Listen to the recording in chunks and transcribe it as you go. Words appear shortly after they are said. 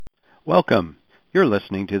Welcome. You're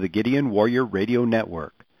listening to the Gideon Warrior Radio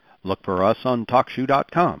Network. Look for us on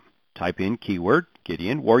TalkShoe.com. Type in keyword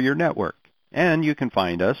Gideon Warrior Network. And you can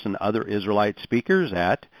find us and other Israelite speakers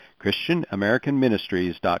at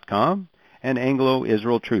ChristianAmericanMinistries.com and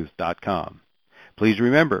AngloIsraelTruth.com. Please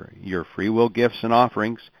remember, your free will gifts and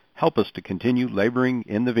offerings help us to continue laboring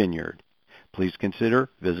in the vineyard. Please consider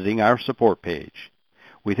visiting our support page.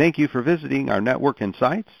 We thank you for visiting our network and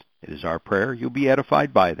sites. It is our prayer you'll be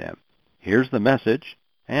edified by them. Here's the message,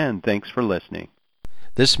 and thanks for listening.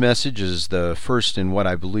 This message is the first in what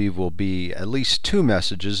I believe will be at least 2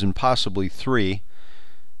 messages and possibly 3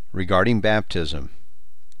 regarding baptism.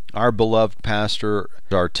 Our beloved pastor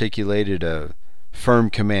articulated a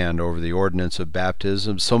firm command over the ordinance of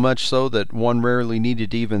baptism, so much so that one rarely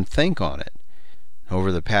needed to even think on it.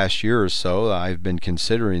 Over the past year or so, I've been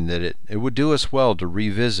considering that it would do us well to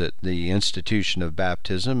revisit the institution of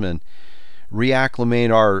baptism and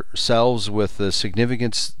reacclimate ourselves with the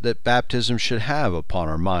significance that baptism should have upon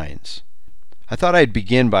our minds. I thought I'd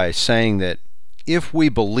begin by saying that if we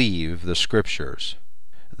believe the Scriptures,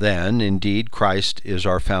 then indeed Christ is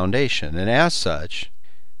our foundation, and as such,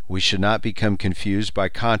 we should not become confused by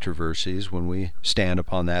controversies when we stand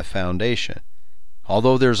upon that foundation.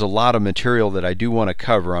 Although there's a lot of material that I do want to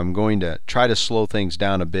cover, I'm going to try to slow things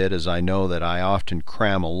down a bit, as I know that I often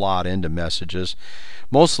cram a lot into messages,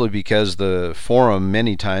 mostly because the forum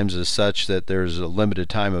many times is such that there's a limited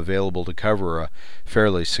time available to cover a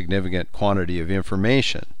fairly significant quantity of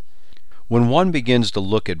information. When one begins to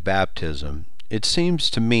look at baptism, it seems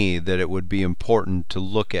to me that it would be important to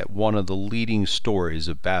look at one of the leading stories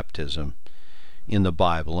of baptism in the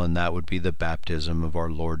Bible, and that would be the baptism of our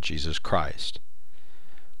Lord Jesus Christ.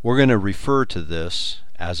 We're going to refer to this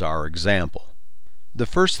as our example. The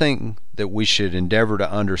first thing that we should endeavor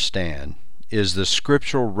to understand is the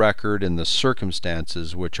scriptural record and the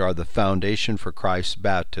circumstances which are the foundation for Christ's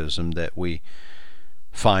baptism that we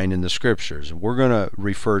find in the Scriptures. We're going to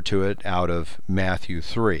refer to it out of Matthew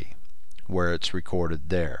 3, where it's recorded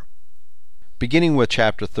there. Beginning with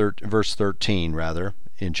verse 13,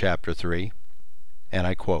 in chapter 3, and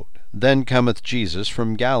I quote, "Then cometh Jesus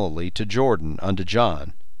from Galilee to Jordan unto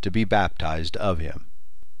John, to be baptized of him."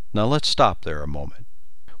 Now let's stop there a moment.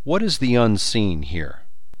 What is the unseen here?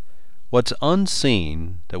 What's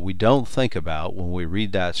unseen that we don't think about when we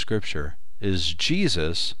read that scripture is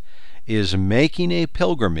Jesus is making a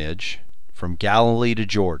pilgrimage from Galilee to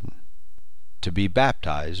Jordan to be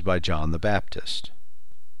baptized by John the Baptist.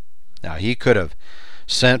 Now he could have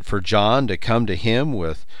sent for John to come to him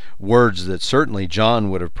with words that certainly John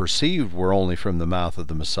would have perceived were only from the mouth of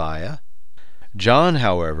the Messiah. John,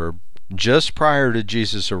 however, just prior to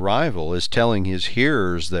Jesus' arrival, is telling his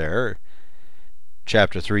hearers there,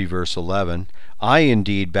 chapter 3, verse 11, "I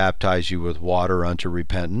indeed baptize you with water unto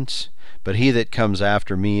repentance, but he that comes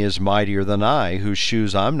after me is mightier than I, whose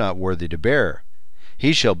shoes I'm not worthy to bear.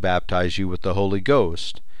 He shall baptize you with the Holy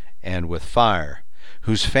Ghost and with fire,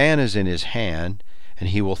 whose fan is in his hand, and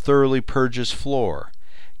he will thoroughly purge his floor,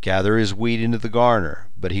 gather his wheat into the garner,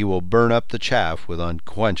 but he will burn up the chaff with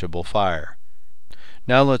unquenchable fire."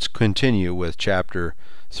 Now let's continue with chapter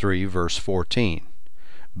 3, verse 14.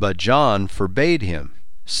 "But John forbade him,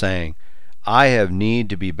 saying, I have need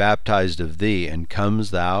to be baptized of thee, and comes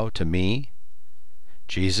thou to me?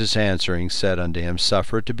 Jesus answering said unto him,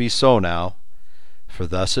 Suffer it to be so now, for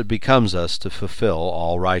thus it becomes us to fulfill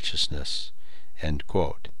all righteousness." End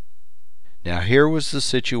quote. Now here was the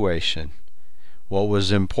situation. What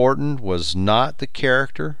was important was not the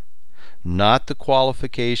character, not the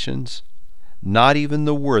qualifications, not even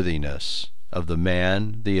the worthiness of the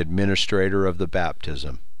man, the administrator of the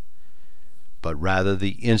baptism, but rather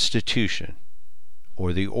the institution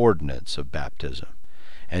or the ordinance of baptism.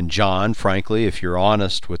 And John, frankly, if you're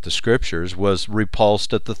honest with the Scriptures, was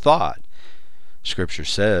repulsed at the thought. Scripture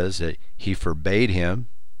says that he forbade him.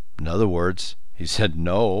 In other words, he said,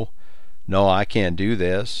 no, I can't do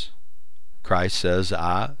this. Christ says,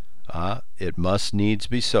 it must needs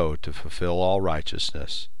be so to fulfill all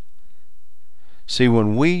righteousness. See,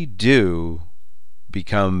 when we do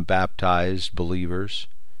become baptized believers,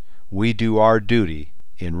 we do our duty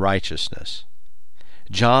in righteousness.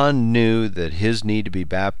 John knew that his need to be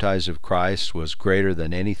baptized of Christ was greater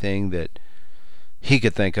than anything that he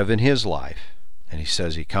could think of in his life. And he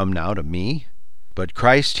says, "He come now to me?" But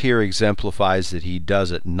Christ here exemplifies that he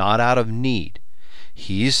does it not out of need.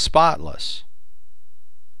 He's spotless.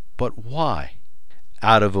 But why?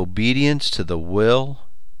 Out of obedience to the will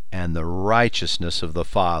and the righteousness of the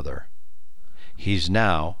Father. He's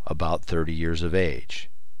now about 30 years of age.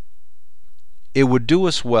 It would do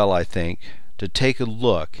us well, I think, to take a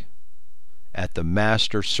look at the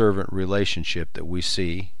master-servant relationship that we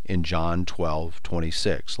see in John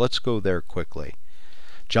 12:26. Let's go there quickly.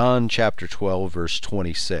 John chapter 12, verse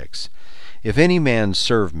 26. If any man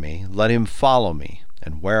serve me, let him follow me,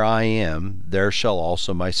 and where I am, there shall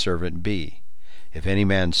also my servant be. If any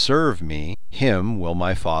man serve me, him will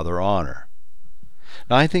my Father honor.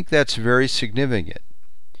 Now I think that's very significant,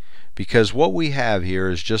 because what we have here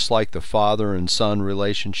is just like the father and son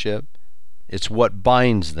relationship. It's what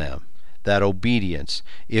binds them, that obedience.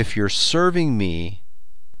 If you're serving me,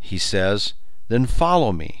 he says, then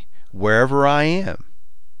follow me. Wherever I am,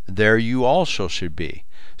 there you also should be.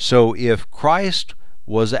 So if Christ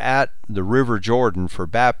was at the River Jordan for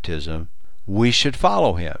baptism, we should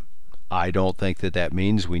follow him. I don't think that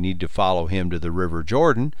means we need to follow him to the River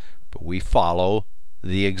Jordan, but we follow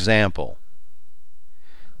the example.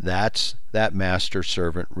 That's that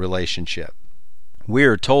master-servant relationship. We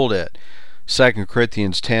are told at 2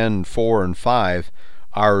 Corinthians 10, 4 and 5,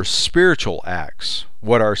 our spiritual acts,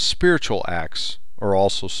 what our spiritual acts are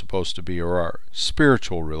also supposed to be, or our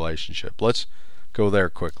spiritual relationship. Let's go there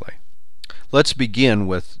quickly. Let's begin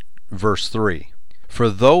with verse 3. For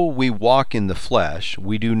though we walk in the flesh,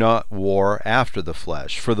 we do not war after the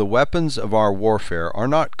flesh. For the weapons of our warfare are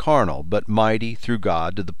not carnal, but mighty through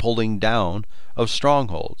God to the pulling down of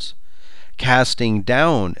strongholds, casting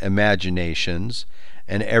down imaginations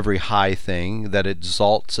and every high thing that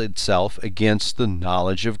exalts itself against the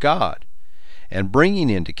knowledge of God, and bringing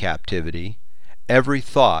into captivity every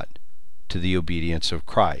thought to the obedience of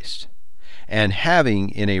Christ, and having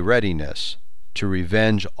in a readiness to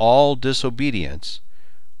revenge all disobedience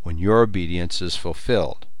when your obedience is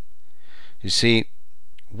fulfilled. You see,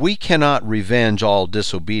 we cannot revenge all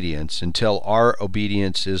disobedience until our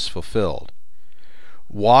obedience is fulfilled.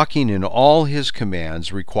 Walking in all his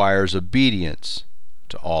commands requires obedience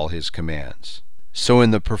to all his commands. So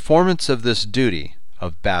in the performance of this duty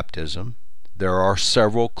of baptism, there are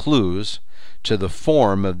several clues to the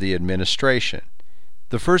form of the administration.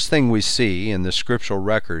 The first thing we see in the scriptural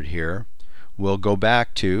record here, we'll go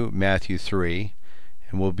back to Matthew 3,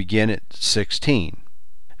 and we'll begin at 16.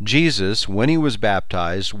 Jesus, when he was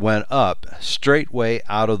baptized, went up straightway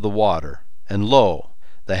out of the water, and lo,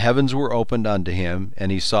 the heavens were opened unto him,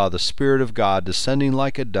 and he saw the Spirit of God descending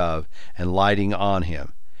like a dove and lighting on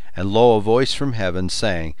him. And lo, a voice from heaven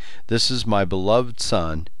saying, This is my beloved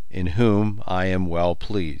Son, in whom I am well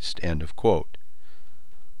pleased. End of quote.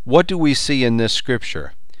 What do we see in this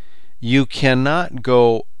scripture? You cannot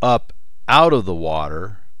go up out of the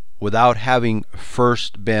water without having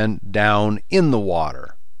first been down in the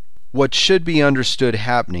water. What should be understood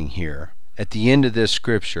happening here at the end of this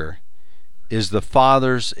scripture is the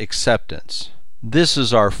Father's acceptance. This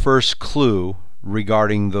is our first clue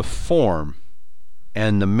regarding the form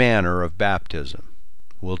and the manner of baptism.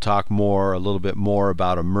 We'll talk a little bit more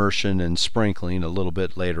about immersion and sprinkling a little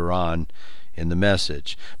bit later on in the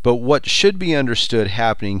message. But what should be understood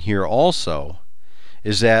happening here also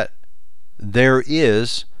is that there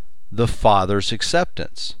is the Father's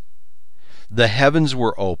acceptance. The heavens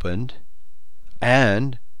were opened,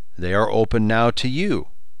 and they are open now to you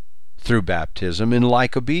through baptism in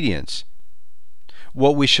like obedience.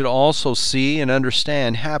 What we should also see and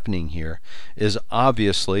understand happening here is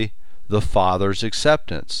obviously the Father's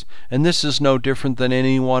acceptance. And this is no different than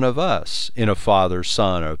any one of us in a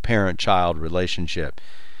father-son or parent-child relationship.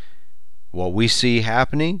 What we see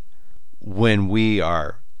happening when we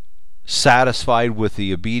are satisfied with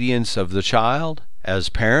the obedience of the child as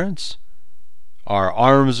parents, our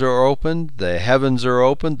arms are opened, the heavens are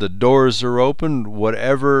opened, the doors are opened.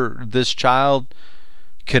 Whatever this child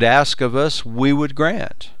could ask of us, we would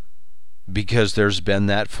grant, because there's been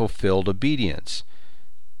that fulfilled obedience.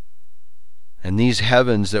 And these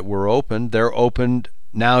heavens that were opened, they're opened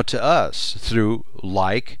now to us through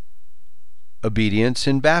like obedience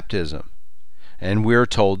in baptism. And we're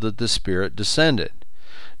told that the Spirit descended.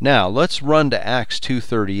 Now, let's run to Acts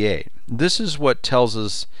 2:38. This is what tells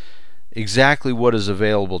us exactly what is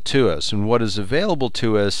available to us. And what is available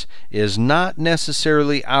to us is not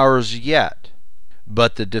necessarily ours yet,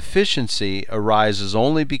 but the deficiency arises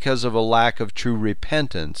only because of a lack of true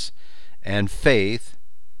repentance and faith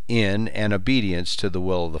in and obedience to the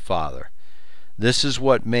will of the Father. This is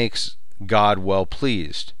what makes God well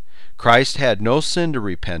pleased. Christ had no sin to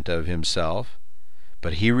repent of himself,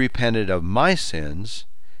 but he repented of my sins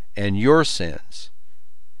and your sins.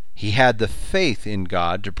 He had the faith in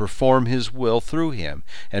God to perform his will through him,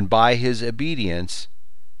 and by his obedience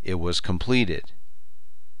it was completed.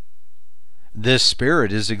 This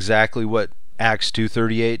Spirit is exactly what Acts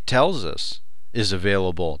 2:38 tells us is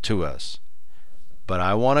available to us. But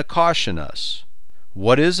I want to caution us.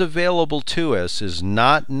 What is available to us is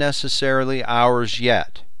not necessarily ours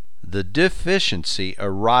yet. The deficiency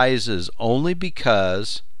arises only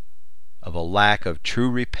because of a lack of true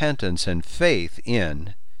repentance and faith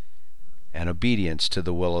in and obedience to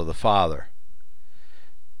the will of the Father.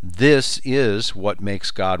 This is what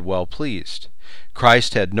makes God well pleased.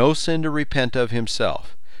 Christ had no sin to repent of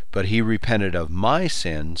himself, but he repented of my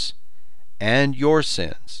sins and your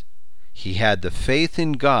sins. He had the faith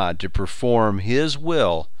in God to perform his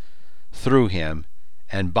will through him,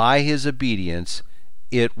 and by his obedience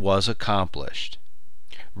it was accomplished.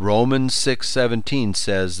 Romans 6:17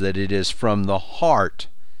 says that it is from the heart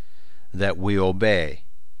that we obey.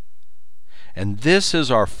 And this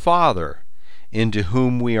is our Father, into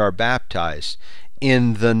whom we are baptized,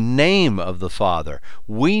 in the name of the Father.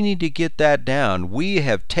 We need to get that down. We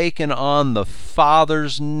have taken on the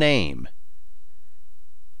Father's name.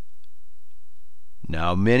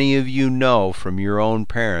 Now, many of you know from your own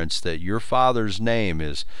parents that your father's name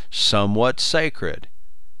is somewhat sacred.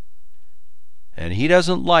 And he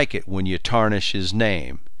doesn't like it when you tarnish his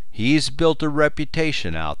name. He's built a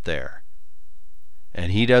reputation out there.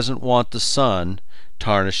 And he doesn't want the son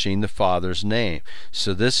tarnishing the Father's name.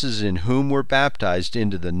 So this is in whom we're baptized,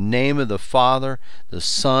 into the name of the Father, the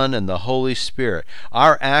Son, and the Holy Spirit.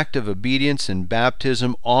 Our act of obedience in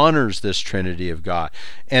baptism honors this Trinity of God.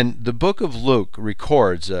 And the book of Luke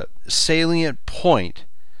records a salient point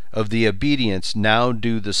of the obedience now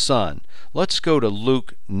due the Son. Let's go to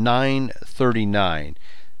Luke 9:39.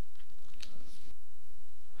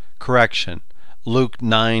 Correction. Luke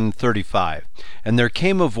 9:35. And there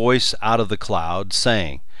came a voice out of the cloud,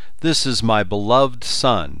 saying, This is my beloved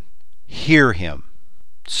Son, hear him.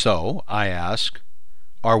 So, I ask,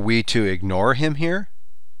 are we to ignore him here?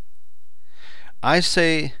 I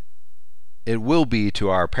say it will be to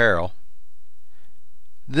our peril.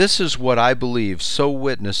 This is what I believe so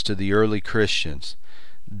witnessed to the early Christians.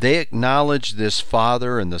 They acknowledged this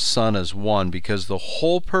Father and the Son as one because the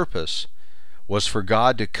whole purpose was for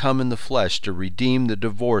God to come in the flesh to redeem the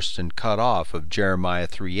divorced and cut off of Jeremiah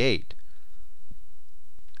 3:8.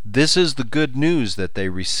 This is the good news that they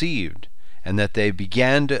received and that they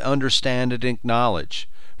began to understand and acknowledge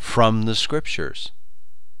from the Scriptures.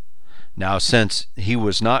 Now, since he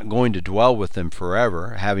was not going to dwell with them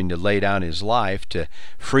forever, having to lay down his life to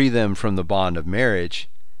free them from the bond of marriage,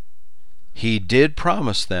 he did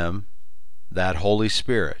promise them that Holy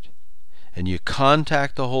Spirit. And you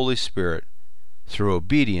contact the Holy Spirit through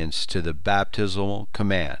obedience to the baptismal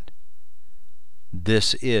command.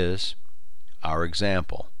 This is our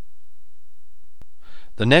example.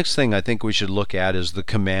 The next thing I think we should look at is the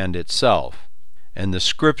command itself. And the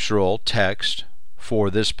scriptural text for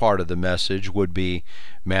this part of the message would be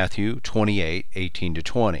Matthew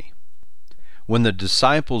 28:18-20. When the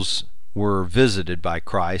disciples were visited by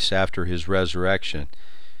Christ after his resurrection,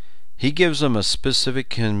 he gives them a specific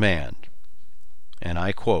command, and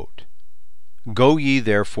I quote, Go ye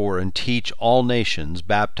therefore and teach all nations,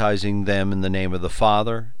 baptizing them in the name of the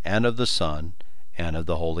Father, and of the Son, and of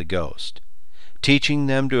the Holy Ghost, teaching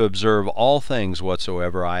them to observe all things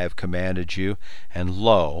whatsoever I have commanded you, and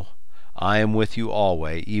lo, I am with you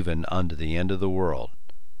always, even unto the end of the world.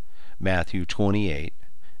 Matthew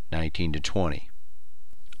 28:19-20.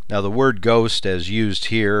 Now the word ghost as used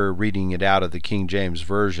here, reading it out of the King James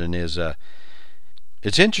Version, is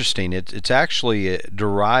it's interesting. It's actually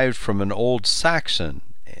derived from an old Saxon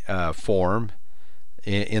form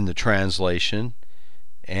in the translation,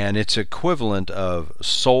 and it's equivalent of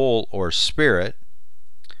soul or spirit.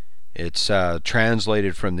 It's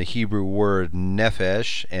translated from the Hebrew word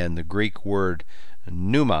nephesh and the Greek word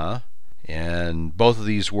pneuma, and both of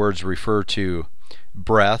these words refer to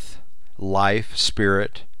breath, life,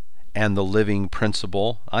 spirit, and the living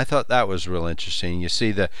principle. I thought that was real interesting. You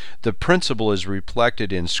see, the principle is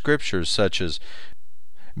reflected in scriptures such as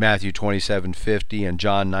Matthew 27:50 and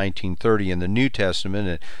John 19:30 in the New Testament,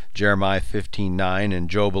 and Jeremiah 15:9 and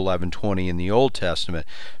Job 11:20 in the Old Testament.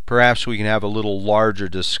 Perhaps we can have a little larger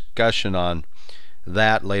discussion on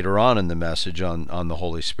that later on in the message on the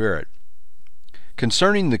Holy Spirit.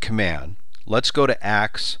 Concerning the command, let's go to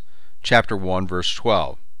Acts chapter 1, verse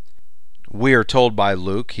 12. We are told by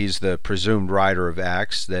Luke, he's the presumed writer of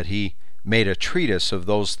Acts, that he made a treatise of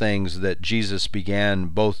those things that Jesus began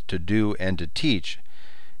both to do and to teach.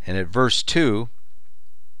 And at verse 2,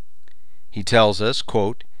 he tells us,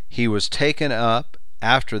 quote, He was taken up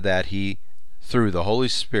after that he, through the Holy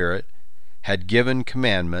Spirit, had given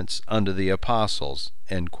commandments unto the apostles,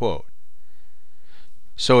 end quote.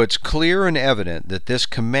 So it's clear and evident that this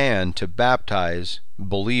command to baptize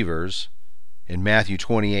believers in Matthew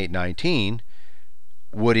 28:19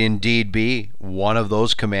 would indeed be one of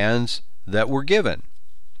those commands that were given.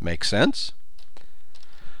 Make sense?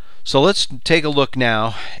 So let's take a look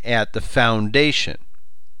now at the foundation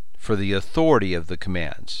for the authority of the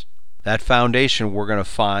commands. That foundation we're going to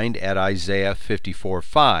find at Isaiah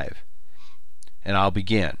 54:5. And I'll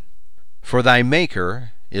begin. For thy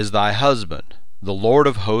Maker is thy husband, the Lord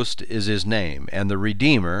of hosts is his name, and the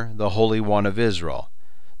Redeemer, the Holy One of Israel.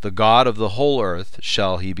 The God of the whole earth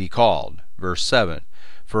shall he be called. Verse 7.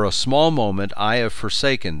 For a small moment I have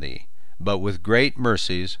forsaken thee, but with great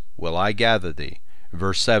mercies will I gather thee.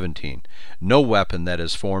 Verse 17. No weapon that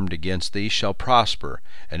is formed against thee shall prosper,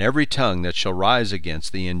 and every tongue that shall rise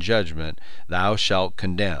against thee in judgment thou shalt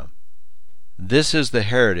condemn. This is the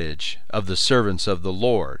heritage of the servants of the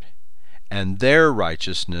Lord, and their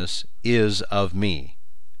righteousness is of me.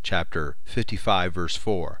 Chapter 55, verse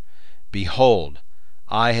 4. Behold,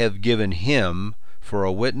 I have given him for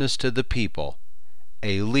a witness to the people,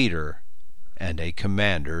 a leader and a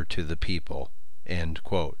commander to the people. End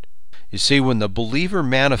quote. You see, when the believer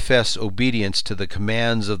manifests obedience to the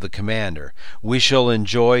commands of the commander, we shall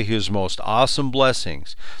enjoy his most awesome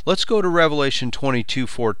blessings. Let's go to Revelation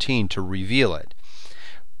 22:14 to reveal it.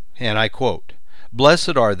 And I quote,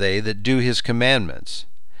 Blessed are they that do his commandments,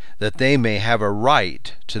 that they may have a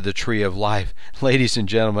right to the tree of life. Ladies and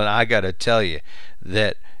gentlemen, I got to tell you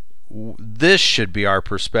that this should be our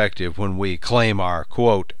perspective when we claim our,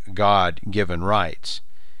 quote, God-given rights.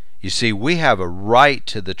 You see, we have a right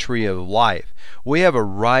to the tree of life. We have a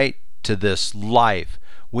right to this life.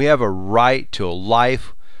 We have a right to a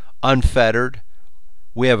life unfettered.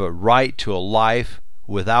 We have a right to a life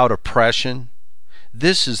without oppression.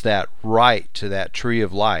 This is that right to that tree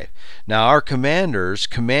of life. Now, our commander's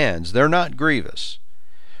commands, they're not grievous.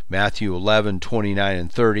 Matthew 11:29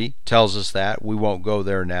 and 30 tells us that. We won't go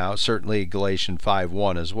there now. Certainly Galatians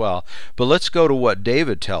 5:1 as well. But let's go to what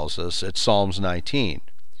David tells us at Psalms 19.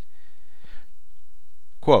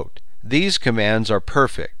 Quote, These commands are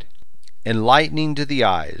perfect, enlightening to the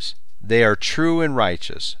eyes. They are true and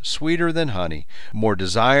righteous, sweeter than honey, more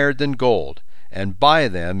desired than gold, and by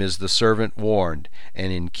them is the servant warned,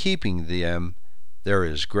 and in keeping them there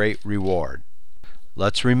is great reward.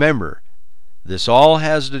 Let's remember, this all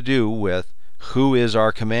has to do with who is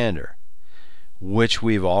our commander, which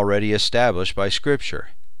we've already established by Scripture,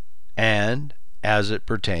 and as it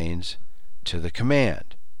pertains to the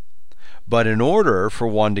command. But in order for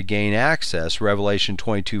one to gain access, Revelation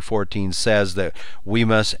 22:14 says that we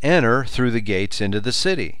must enter through the gates into the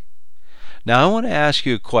city. Now I want to ask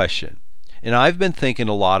you a question, and I've been thinking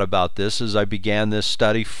a lot about this as I began this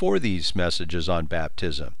study for these messages on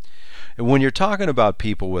baptism. And when you're talking about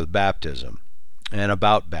people with baptism, and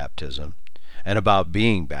about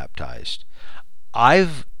being baptized,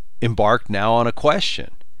 I've embarked now on a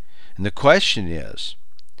question. And the question is,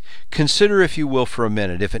 consider, if you will, for a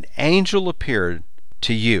minute, if an angel appeared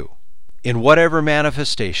to you in whatever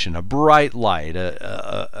manifestation, a bright light,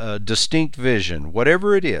 a distinct vision,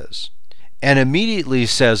 whatever it is, and immediately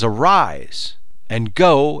says, Arise and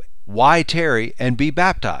go, why tarry, and be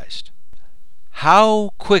baptized?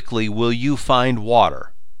 How quickly will you find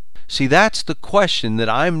water? See, that's the question that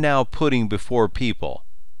I'm now putting before people,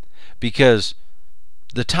 because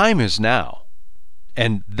the time is now,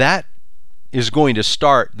 and that is going to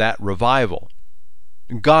start that revival.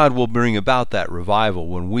 God will bring about that revival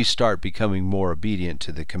when we start becoming more obedient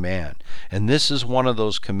to the command. And this is one of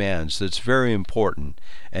those commands that's very important,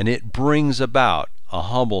 and it brings about a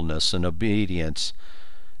humbleness and obedience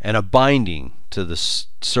and a binding to the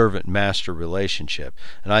servant-master relationship.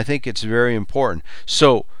 And I think it's very important.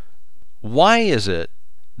 So why is it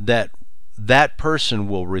that that person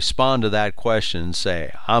will respond to that question and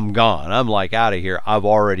say, I'm gone, I'm like out of here, I've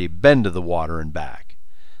already been to the water and back?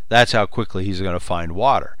 That's how quickly he's going to find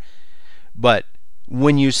water. But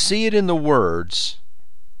when you see it in the words,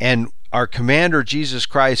 and our commander Jesus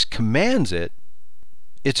Christ commands it,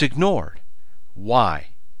 it's ignored. Why?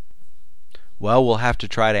 Well, we'll have to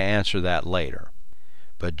try to answer that later.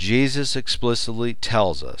 But Jesus explicitly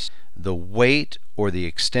tells us the weight or the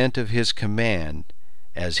extent of his command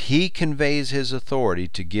as he conveys his authority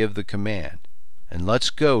to give the command. And let's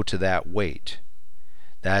go to that weight.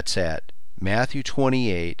 That's at Matthew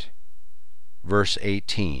 28, verse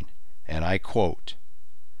 18. And I quote,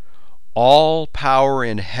 All power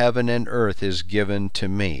in heaven and earth is given to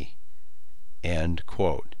me. End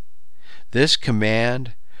quote. This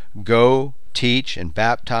command, go, teach, and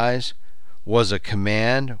baptize, was a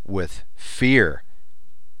command with fear.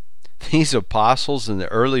 These apostles and the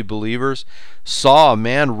early believers saw a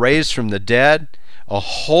man raised from the dead, a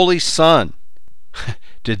holy son.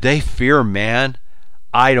 Did they fear man?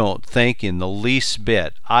 I don't think in the least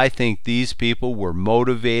bit. I think these people were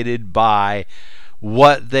motivated by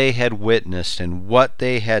what they had witnessed and what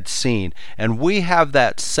they had seen. And we have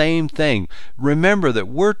that same thing. Remember that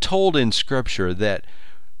we're told in Scripture that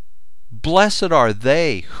blessed are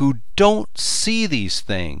they who don't see these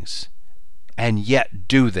things and yet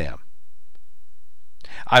do them.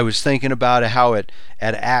 I was thinking about how at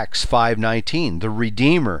Acts 5:19, the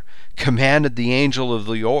Redeemer commanded the angel of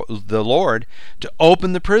the Lord to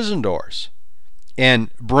open the prison doors and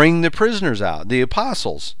bring the prisoners out, the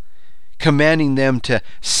apostles, commanding them to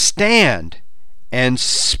stand and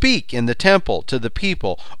speak in the temple to the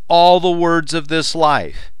people all the words of this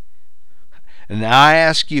life. And I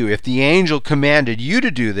ask you, if the angel commanded you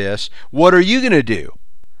to do this, what are you going to do?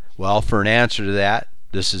 Well, for an answer to that,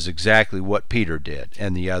 this is exactly what Peter did.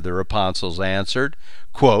 And the other apostles answered,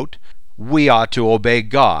 quote, "We ought to obey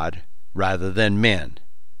God rather than men."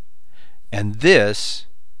 And this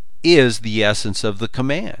is the essence of the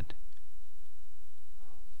command.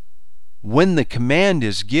 When the command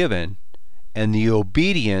is given and the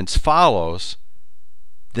obedience follows,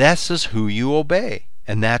 this is who you obey.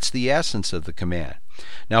 And that's the essence of the command.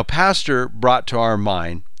 Now, Pastor brought to our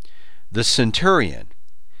mind the centurion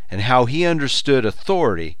and how he understood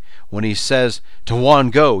authority. When he says to one,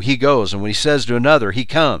 go, he goes. And when he says to another, he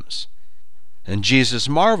comes. And Jesus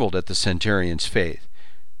marveled at the centurion's faith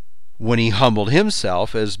when he humbled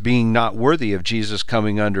himself as being not worthy of Jesus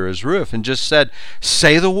coming under his roof and just said,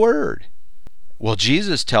 say the word. Well,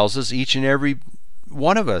 Jesus tells us, each and every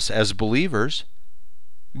one of us as believers,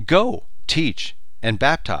 go, teach, and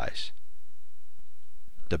baptize.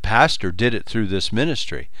 The pastor did it through this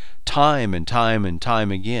ministry, time and time and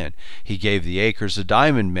time again. He gave the Acres of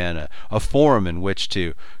Diamond men a forum in which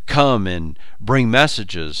to come and bring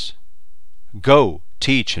messages. Go,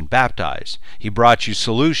 teach, and baptize. He brought you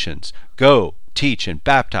solutions. Go, teach, and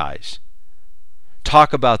baptize.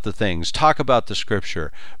 Talk about the things. Talk about the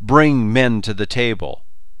Scripture. Bring men to the table.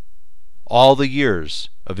 All the years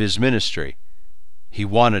of his ministry, he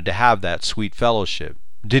wanted to have that sweet fellowship.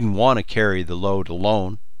 Didn't want to carry the load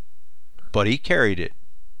alone, but he carried it.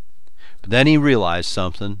 But then he realized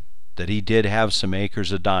something, that he did have some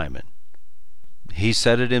acres of diamond. He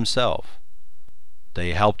said it himself.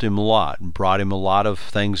 They helped him a lot and brought him a lot of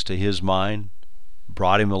things to his mind,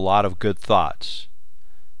 brought him a lot of good thoughts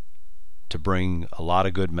to bring a lot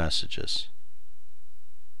of good messages.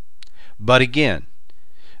 But again,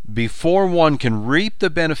 before one can reap the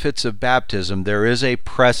benefits of baptism, there is a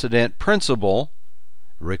precedent principle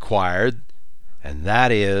required, and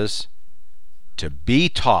that is to be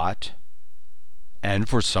taught and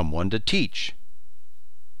for someone to teach.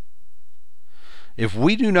 If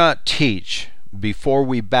we do not teach before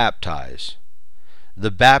we baptize,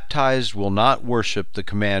 the baptized will not worship the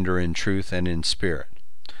commander in truth and in spirit.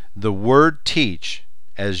 The word teach,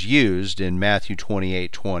 as used in Matthew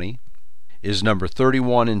 28:20, is number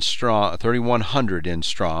 3100 in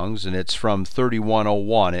Strong's, and it's from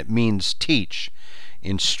 3101. It means teach,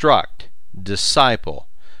 instruct, disciple,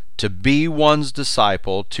 to be one's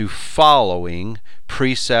disciple, to following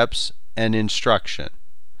precepts and instruction.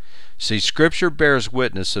 See, Scripture bears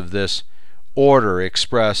witness of this order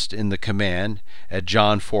expressed in the command at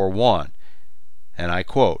John 4:1, and I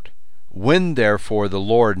quote, "When therefore the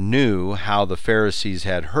Lord knew how the Pharisees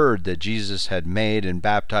had heard that Jesus had made and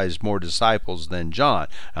baptized more disciples than John."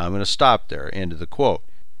 Now, I'm going to stop there, end of the quote.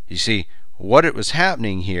 You see, what it was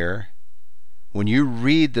happening here, when you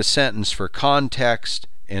read the sentence for context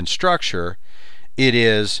and structure, it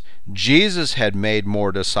is Jesus had made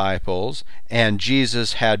more disciples and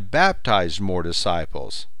Jesus had baptized more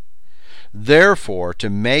disciples. Therefore, to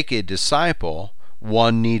make a disciple,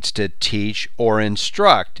 one needs to teach or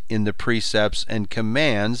instruct in the precepts and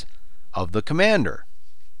commands of the commander.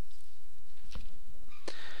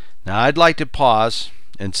 Now, I'd like to pause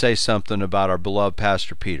and say something about our beloved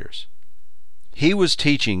Pastor Peters. He was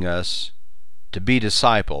teaching us to be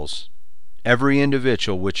disciples. Every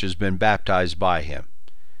individual which has been baptized by him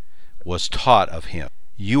was taught of him.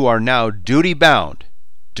 You are now duty bound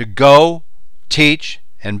to go, teach,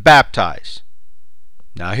 and baptize.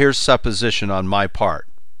 Now, here's supposition on my part.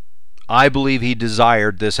 I believe he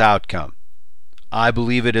desired this outcome. I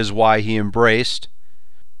believe it is why he embraced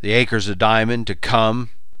the Acres of Diamond to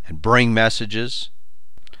come and bring messages,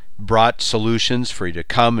 brought solutions for you to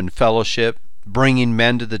come and fellowship, bringing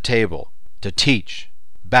men to the table to teach,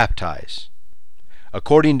 baptize.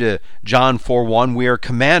 According to John 4:1, we are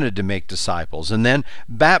commanded to make disciples and then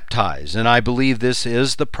baptize. And I believe this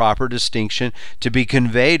is the proper distinction to be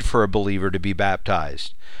conveyed for a believer to be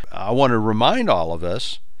baptized. I want to remind all of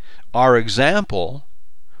us, our example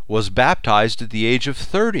was baptized at the age of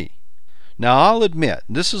 30. Now, I'll admit,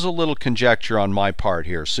 this is a little conjecture on my part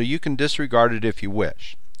here, so you can disregard it if you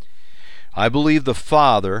wish. I believe the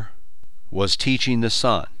Father was teaching the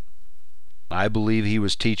Son. I believe he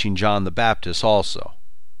was teaching John the Baptist also.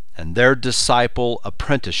 And their disciple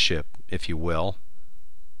apprenticeship, if you will,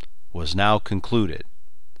 was now concluded.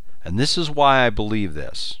 And this is why I believe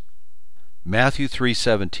this. Matthew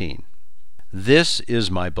 3:17. This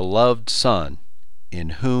is my beloved Son, in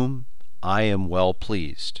whom I am well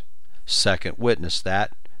pleased. Second witness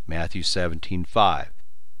that, Matthew 17:5.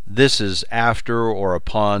 This is after or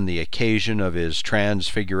upon the occasion of his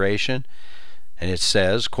transfiguration, and it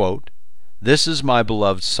says, quote, This is my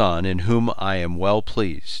beloved Son, in whom I am well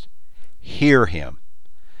pleased. Hear him.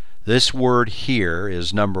 This word hear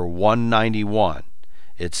is number 191.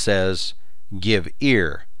 It says, give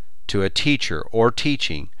ear to a teacher or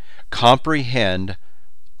teaching, comprehend,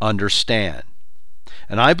 understand.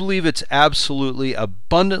 And I believe it's absolutely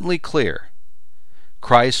abundantly clear.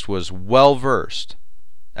 Christ was well versed,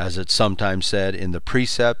 as it's sometimes said, in the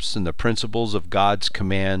precepts and the principles of God's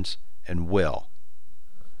commands and will.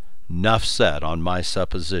 Enough said on my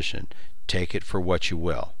supposition. Take it for what you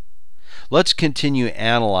will. Let's continue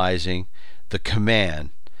analyzing the command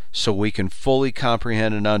so we can fully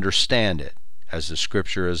comprehend and understand it, as the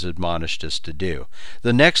Scripture has admonished us to do.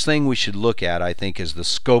 The next thing we should look at, I think, is the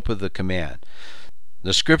scope of the command.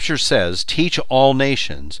 The Scripture says, teach all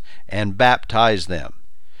nations and baptize them.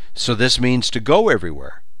 So this means to go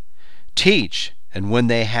everywhere. Teach, and when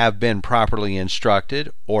they have been properly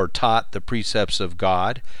instructed or taught the precepts of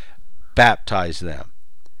God, baptize them.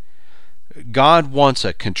 God wants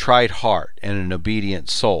a contrite heart and an obedient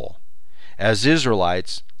soul. As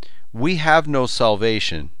Israelites, we have no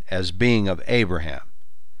salvation as being of Abraham.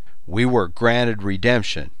 We were granted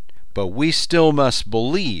redemption, but we still must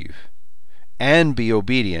believe and be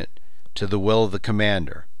obedient to the will of the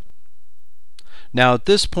commander. Now, at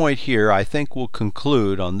this point here, I think we'll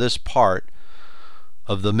conclude on this part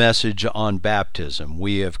of the message on baptism.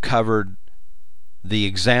 We have covered the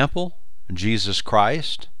example, Jesus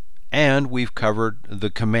Christ, and we've covered the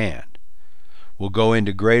command. We'll go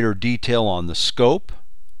into greater detail on the scope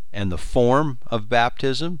and the form of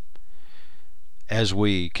baptism as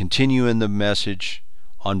we continue in the message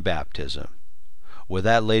on baptism. With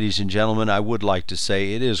that, ladies and gentlemen, I would like to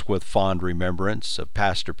say it is with fond remembrance of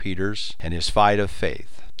Pastor Peters and his fight of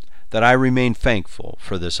faith that I remain thankful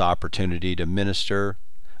for this opportunity to minister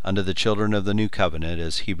unto the children of the new covenant,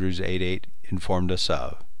 as Hebrews 8:8 informed us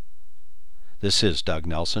of. This is Doug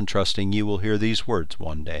Nelson, trusting you will hear these words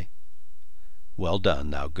one day. Well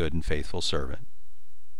done, thou good and faithful servant.